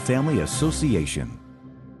American Family Association.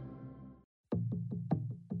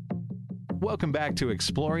 Welcome back to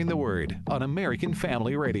Exploring the Word on American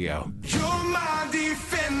Family Radio. You're my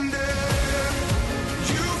defender.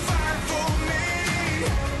 You fight for me.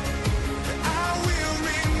 I will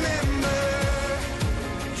remember.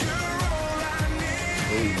 You're all I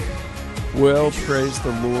need. Well, praise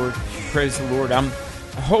the Lord. Praise the Lord. I'm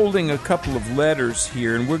holding a couple of letters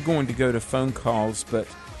here, and we're going to go to phone calls, but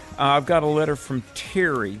I've got a letter from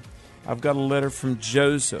Terry. I've got a letter from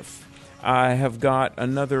Joseph. I have got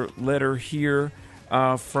another letter here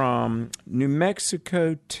from New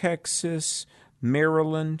Mexico, Texas,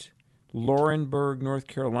 Maryland, Laurinburg, North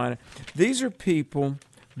Carolina. These are people,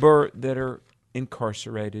 Bert, that are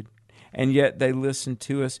incarcerated, and yet they listen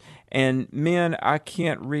to us. And men, I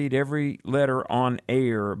can't read every letter on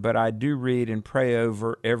air, but I do read and pray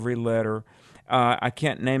over every letter. I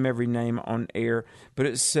can't name every name on air, but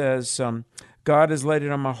it says, God has laid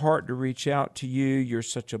it on my heart to reach out to you. You're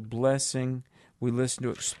such a blessing. We listen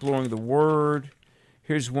to Exploring the Word.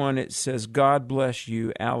 Here's one. It says, God bless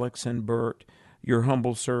you, Alex and Bert, your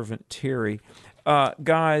humble servant, Terry.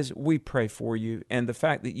 Guys, we pray for you, and the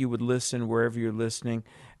fact that you would listen wherever you're listening.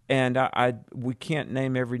 And we can't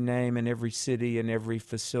name every name in every city and every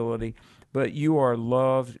facility, but you are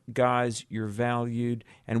loved, guys. You're valued,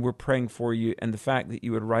 and we're praying for you. And the fact that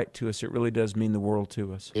you would write to us, it really does mean the world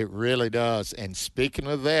to us. It really does. And speaking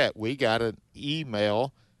of that, we got an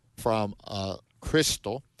email from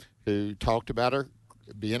Crystal, who talked about her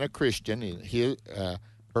being a Christian. And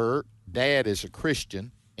her dad is a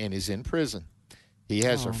Christian and is in prison. He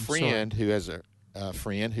has a friend who has a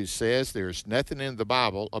friend who says there's nothing in the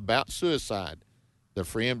Bible about suicide. The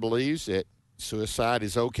friend believes that suicide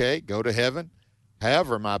is okay, go to heaven.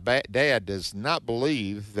 However, my dad does not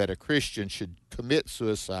believe that a Christian should commit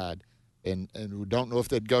suicide, and we don't know if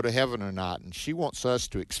they'd go to heaven or not. And she wants us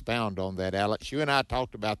to expound on that, Alex. You and I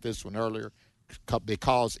talked about this one earlier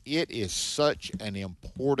because it is such an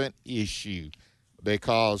important issue,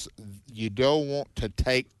 because you don't want to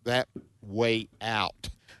take that way out.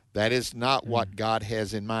 That is not what God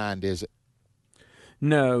has in mind, is it?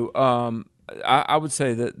 No, I would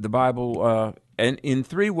say that the Bible, and in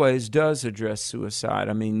 3 ways, does address suicide.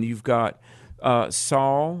 I mean, you've got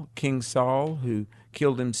Saul, King Saul, who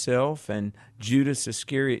killed himself, and Judas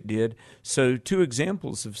Iscariot did. So 2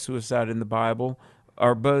 examples of suicide in the Bible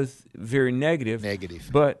are both very negative.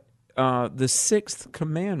 But the 6th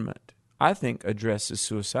commandment, I think, addresses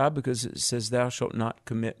suicide because it says, thou shalt not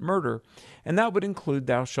commit murder. And that would include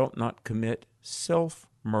thou shalt not commit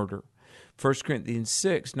self-murder. 1 Corinthians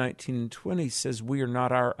 6, 19 and 20 says we are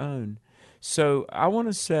not our own. So I want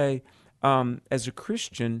to say, as a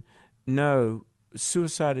Christian, no,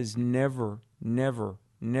 suicide is never, never,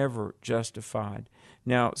 never justified.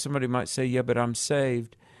 Now, somebody might say, yeah, but I'm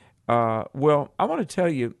saved. Well, I want to tell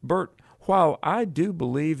you, Bert, while I do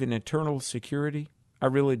believe in eternal security, I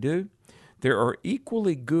really do, there are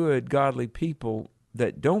equally good, godly people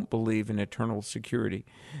that don't believe in eternal security.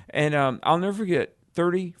 And I'll never forget,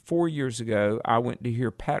 34 years ago, I went to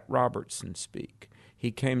hear Pat Robertson speak. He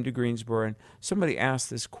came to Greensboro, and somebody asked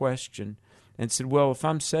this question and said, well, if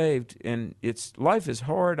I'm saved and life is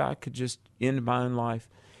hard, I could just end my own life.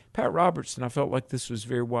 Pat Robertson, I felt like this was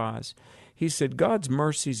very wise. He said, God's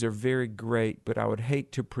mercies are very great, but I would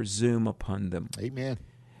hate to presume upon them. Amen.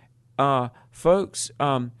 Folks,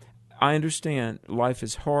 I understand life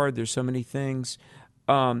is hard. There's so many things.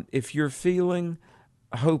 if you're feeling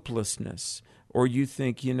hopelessness, or you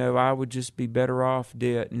think, I would just be better off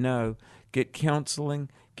dead, no, get counseling,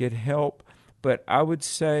 get help. But I would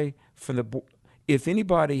say, if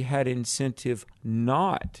anybody had incentive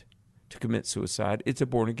not to commit suicide, it's a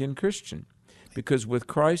born-again Christian. Because with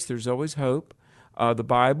Christ, there's always hope. The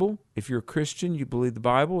Bible, if you're a Christian, you believe the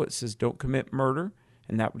Bible, it says don't commit murder,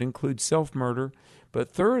 and that would include self-murder.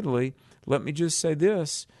 But thirdly, let me just say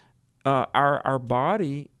this, our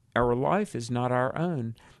body, our life is not our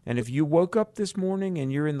own. And if you woke up this morning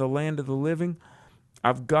and you're in the land of the living,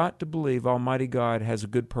 I've got to believe Almighty God has a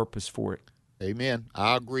good purpose for it. Amen.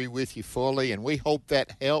 I agree with you fully, and we hope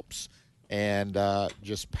that helps, and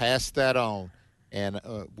just pass that on. And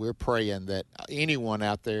we're praying that anyone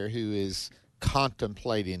out there who is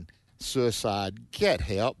contemplating suicide, get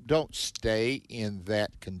help. Don't stay in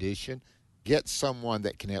that condition. Get someone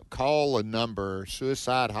that can help. Call a number,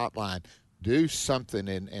 suicide hotline. Do something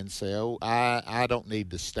and say, I don't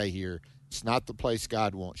need to stay here. It's not the place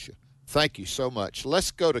God wants you. Thank you so much.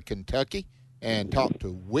 Let's go to Kentucky and talk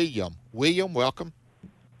to William. William, welcome.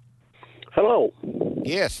 Hello.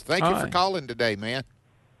 Yes, thank you for calling today, man.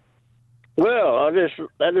 Well, I just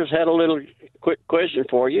had a little quick question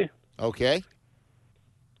for you. Okay.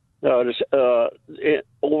 Over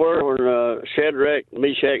when Shadrach,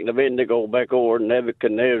 Meshach, and Abednego back over,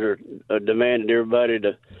 Nebuchadnezzar demanded everybody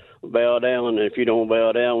to bow down, and if you don't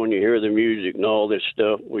bow down when you hear the music and all this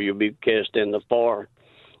stuff, well, you'll be cast in the fire.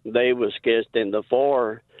 They was cast in the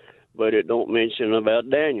fire, but it don't mention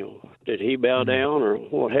about Daniel. Did he bow down, or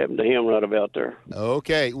what happened to him right about there?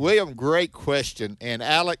 Okay, William, great question. And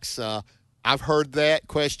Alex, I've heard that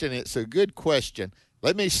question. It's a good question.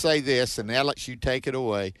 Let me say this, and Alex, you take it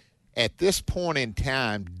away. At this point in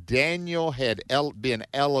time, Daniel had been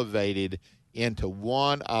elevated into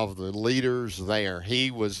one of the leaders there. He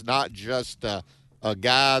was not just a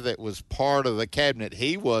guy that was part of the cabinet.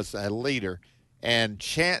 He was a leader. And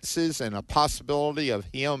chances and a possibility of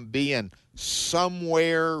him being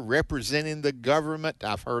somewhere representing the government,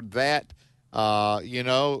 I've heard that,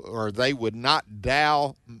 or they would not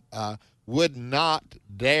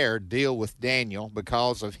dare deal with Daniel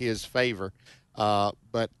because of his favor.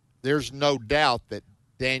 But there's no doubt that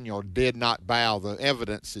Daniel did not bow. The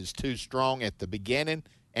evidence is too strong at the beginning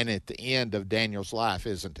and at the end of Daniel's life,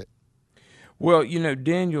 isn't it? Well,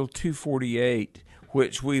 Daniel 2:48,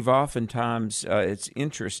 which we've oftentimes, it's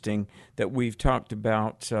interesting that we've talked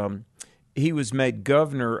about, he was made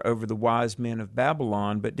governor over the wise men of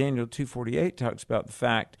Babylon, but Daniel 2:48 talks about the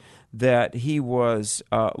fact that he was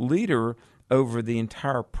leader over the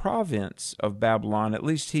entire province of Babylon. At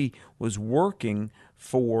least he was working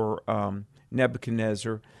for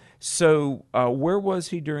Nebuchadnezzar. So where was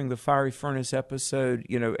he during the fiery furnace episode?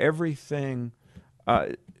 Everything,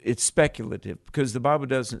 it's speculative because the Bible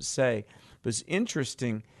doesn't say. But it's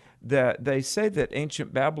interesting that they say that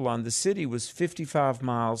ancient Babylon, the city was 55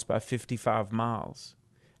 miles by 55 miles.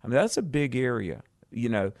 I mean, that's a big area,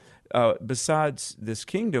 besides this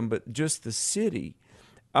kingdom, but just the city.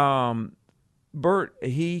 Bert,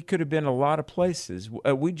 he could have been a lot of places.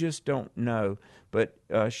 We just don't know. But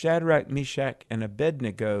Shadrach, Meshach, and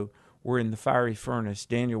Abednego were in the fiery furnace.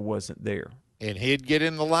 Daniel wasn't there. And he'd get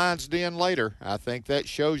in the lion's den later. I think that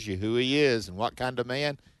shows you who he is and what kind of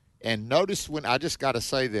man. And notice when, I just got to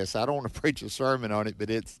say this, I don't want to preach a sermon on it, but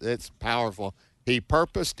it's powerful. He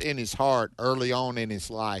purposed in his heart early on in his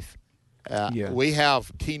life. We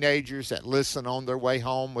have teenagers that listen on their way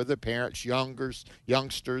home with their parents,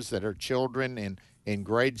 youngsters that are children in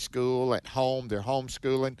grade school, at home, they're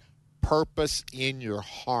homeschooling. Purpose in your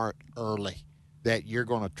heart early that you're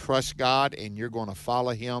going to trust God and you're going to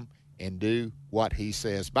follow him and do what he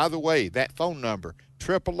says. By the way, that phone number,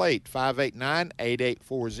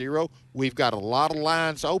 888-589-8840. We've got a lot of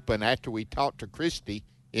lines open after we talk to Christy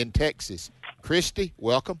in Texas. Christy,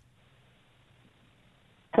 welcome.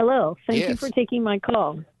 Hello. Thank you for taking my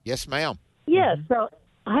call. Yes, ma'am. Yes. So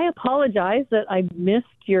I apologize that I missed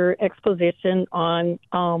your exposition on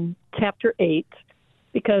chapter 8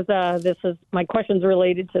 because my question's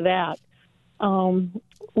related to that.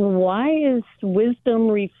 Why is wisdom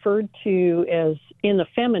referred to as in the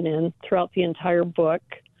feminine throughout the entire book?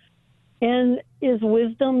 And is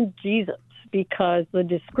wisdom Jesus? Because the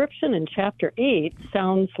description in chapter 8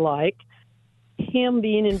 sounds like him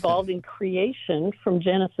being involved in creation from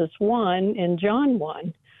Genesis 1 and John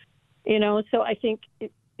 1. So I think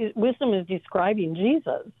wisdom is describing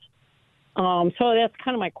Jesus. So that's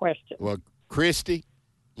kind of my question. Well, Christy,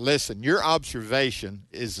 listen, your observation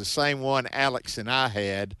is the same one Alex and I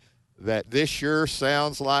had, that this sure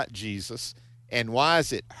sounds like Jesus. And why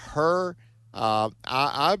is it her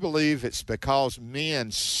I believe it's because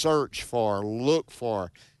men search for, look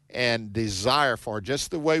for, and desire for,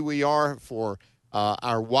 just the way we are for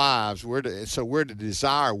our wives. We're to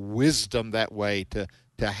desire wisdom that way, to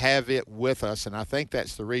have it with us, and I think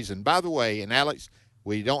that's the reason. By the way, and Alex,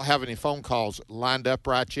 we don't have any phone calls lined up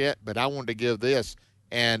right yet, but I wanted to give this.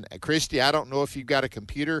 And Christy, I don't know if you've got a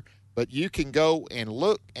computer, but you can go and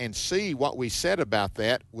look and see what we said about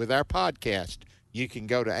that with our podcast. You can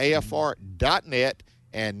go to afr.net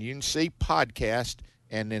and you can see podcast,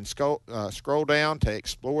 and then scroll down to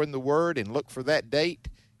Exploring the Word and look for that date.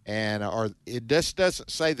 And or it just doesn't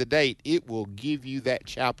say the date. It will give you that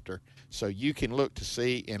chapter, so you can look to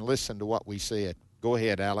see and listen to what we said. Go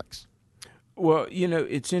ahead, Alex. Well,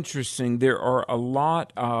 it's interesting. There are a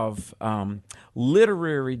lot of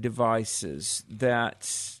literary devices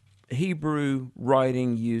that Hebrew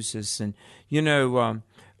writing uses. And,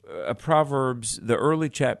 Proverbs, the early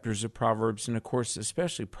chapters of Proverbs, and, of course,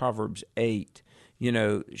 especially Proverbs 8,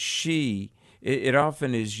 it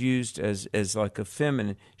often is used as like a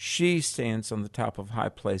feminine. She stands on the top of high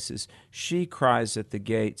places. She cries at the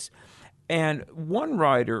gates. And one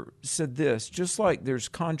writer said this: just like there's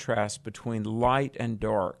contrast between light and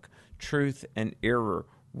dark, truth and error,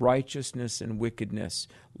 righteousness and wickedness,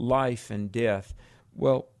 life and death.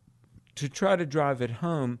 Well, to try to drive it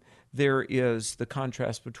home, there is the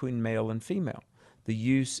contrast between male and female, the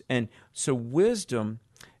use. And so wisdom,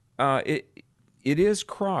 it is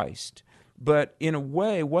Christ, but in a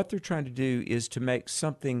way, what they're trying to do is to make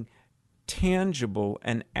something tangible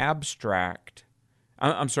and abstract.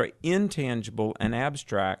 Intangible and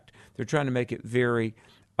abstract. They're trying to make it very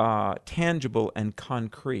tangible and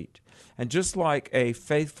concrete. And just like a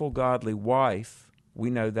faithful, godly wife, we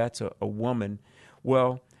know that's a woman.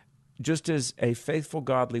 Well, just as a faithful,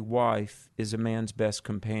 godly wife is a man's best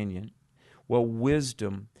companion, well,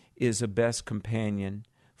 wisdom is a best companion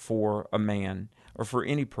for a man or for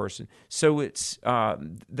any person. So it's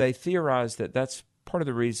they theorize that that's part of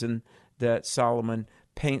the reason that Solomon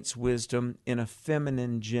paints wisdom in a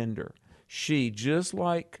feminine gender. She, just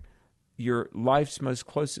like your life's most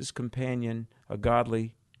closest companion, a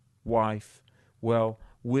godly wife, well,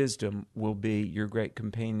 wisdom will be your great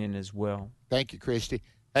companion as well. Thank you, Christy.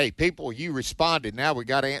 Hey, people, you responded. Now we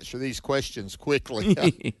got to answer these questions quickly.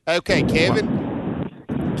 Okay,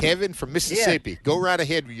 Kevin from Mississippi. Go right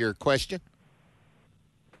ahead with your question.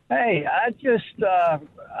 Hey, I just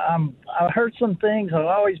I heard some things. I've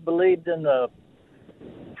always believed in the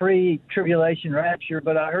pre-tribulation rapture,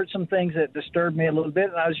 but I heard some things that disturbed me a little bit,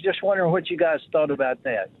 and I was just wondering what you guys thought about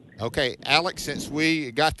that. Okay, Alex, since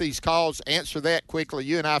we got these calls, answer that quickly.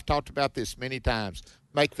 You and I have talked about this many times.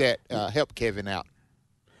 Make that help Kevin out.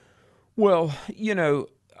 Well,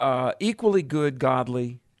 equally good,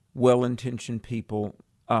 godly, well-intentioned people,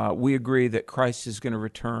 we agree that Christ is going to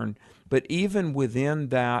return. But even within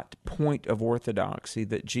that point of orthodoxy,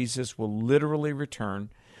 that Jesus will literally return,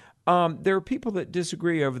 there are people that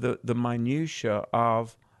disagree over the minutia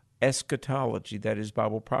of eschatology, that is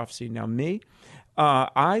Bible prophecy. Now,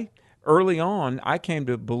 early on, I came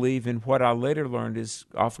to believe in what I later learned is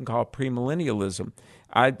often called premillennialism.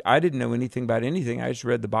 I didn't know anything about anything. I just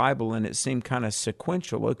read the Bible, and it seemed kind of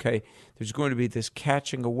sequential. Okay, there's going to be this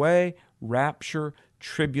catching away, rapture,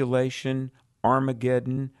 tribulation,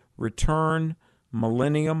 Armageddon, return,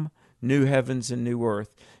 millennium, new heavens and new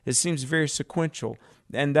earth. It seems very sequential.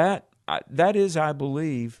 And that is, I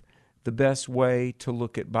believe, the best way to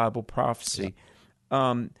look at Bible prophecy.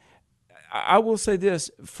 I will say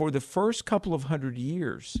this: for the first couple of 100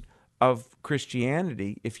 years of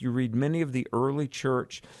Christianity, if you read many of the early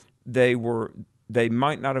church, they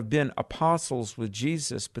might not have been apostles with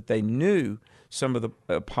Jesus, but they knew some of the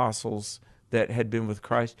apostles that had been with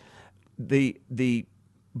Christ. The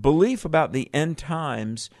belief about the end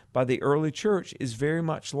times by the early church is very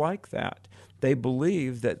much like that. They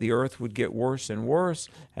believed that the earth would get worse and worse,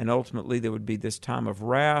 and ultimately there would be this time of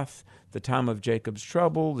wrath, the time of Jacob's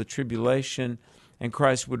trouble, the tribulation, and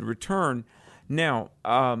Christ would return. Now,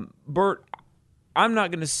 Bert, I'm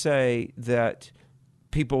not going to say that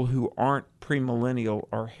people who aren't premillennial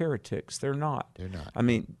are heretics. They're not. They're not. I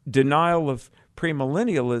mean, denial of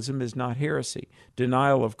premillennialism is not heresy.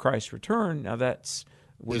 Denial of Christ's return, now that's,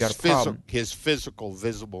 we got a problem. His physical,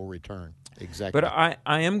 visible return. Exactly. But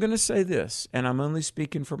I am going to say this, and I'm only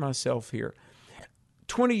speaking for myself here.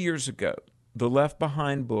 20 years ago, the Left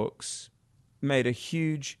Behind books made a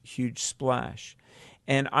huge, huge splash.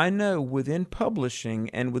 And I know within publishing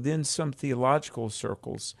and within some theological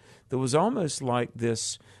circles, there was almost like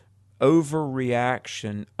this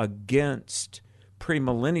overreaction against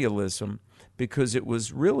premillennialism because it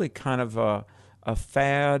was really kind of a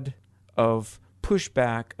fad, of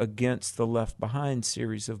pushback against the Left Behind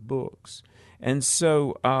series of books. And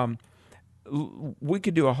so we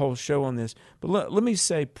could do a whole show on this, but let me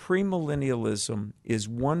say premillennialism is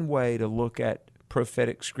one way to look at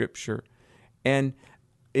prophetic scripture, and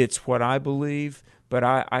it's what I believe, but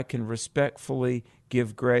I can respectfully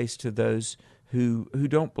give grace to those who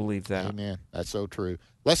don't believe that. Amen. That's so true.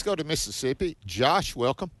 Let's go to Mississippi. Josh,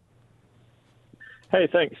 welcome. Hey,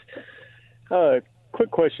 thanks.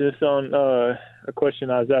 Quick question. This is on a question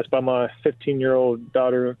I was asked by my 15-year-old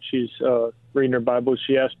daughter. She's reading her Bible.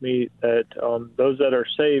 She asked me that those that are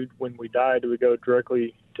saved when we die, do we go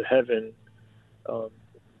directly to heaven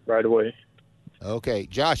right away? Okay,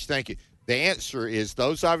 Josh, thank you. The answer is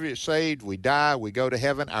those of you saved, we die, we go to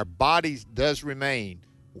heaven. Our bodies does remain.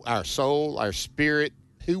 Our soul, our spirit,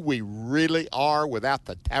 who we really are without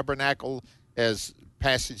the tabernacle, as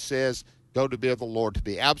passage says, go to be with the Lord. To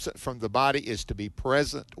be absent from the body is to be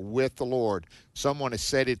present with the Lord. Someone has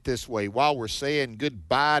said it this way: while we're saying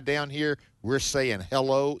goodbye down here, we're saying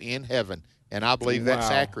hello in heaven. And I believe that's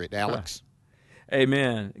accurate, Alex.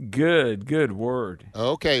 Amen. Good word.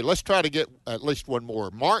 Okay, let's try to get at least one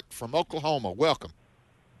more. Mark from Oklahoma, welcome.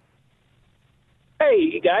 Hey,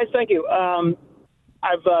 you guys, thank you.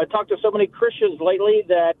 I've talked to so many Christians lately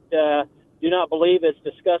that do not believe it's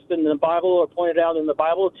discussed in the Bible or pointed out in the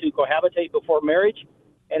Bible to cohabitate before marriage.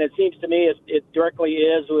 And it seems to me it directly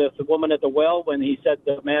is with the woman at the well when he said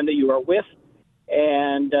the man that you are with.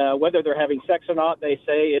 And whether they're having sex or not, they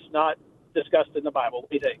say it's not discussed in the Bible. What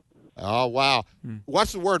do you think? Oh, wow.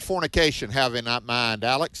 What's the word fornication have in that mind,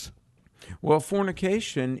 Alex? Well,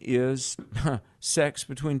 fornication is sex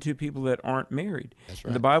between two people that aren't married. That's right.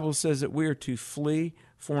 And the Bible says that we are to flee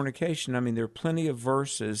fornication. I mean, there are plenty of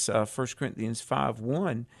verses. 1 Corinthians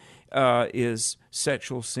 5:1 is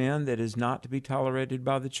sexual sin that is not to be tolerated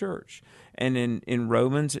by the church. And in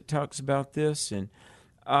Romans, it talks about this. And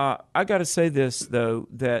I got to say this, though,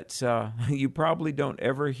 that you probably don't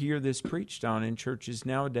ever hear this preached on in churches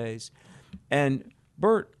nowadays. And,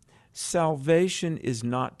 Bert, salvation is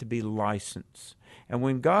not to be licensed. And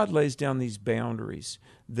when God lays down these boundaries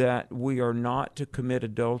that we are not to commit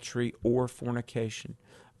adultery or fornication,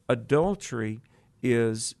 adultery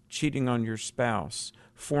is cheating on your spouse.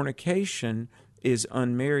 Fornication is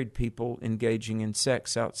unmarried people engaging in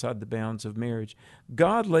sex outside the bounds of marriage.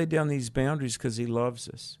 God laid down these boundaries because he loves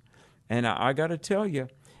us. And I got to tell you,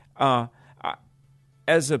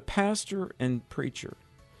 as a pastor and preacher,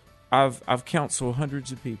 I've counseled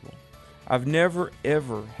hundreds of people. I've never,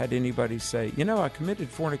 ever had anybody say, I committed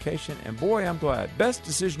fornication, and boy, I'm glad. Best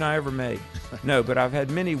decision I ever made. No, but I've had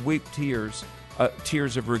many weep tears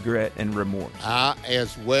of regret and remorse.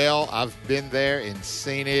 As well, I've been there and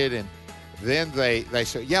seen it, and then they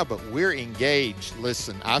say, yeah, but we're engaged.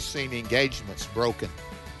 Listen, I've seen engagements broken.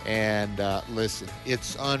 And listen,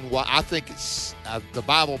 it's unwise. I think it's the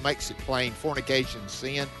Bible makes it plain, fornication,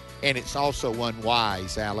 sin, and it's also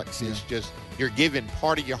unwise, Alex. It's just you're giving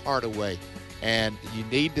part of your heart away, and you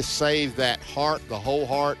need to save that heart, the whole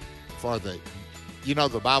heart, for the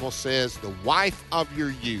Bible says the wife of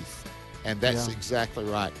your youth, and that's exactly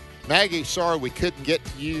right. Maggie, sorry we couldn't get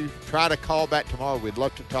to you. Try to call back tomorrow. We'd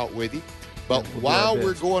love to talk with you. But while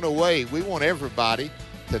we're going away, we want everybody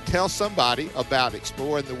to tell somebody about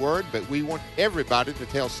exploring the Word, but we want everybody to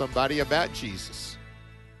tell somebody about Jesus.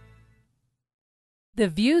 The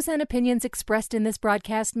views and opinions expressed in this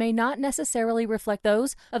broadcast may not necessarily reflect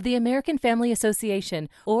those of the American Family Association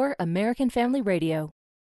or American Family Radio.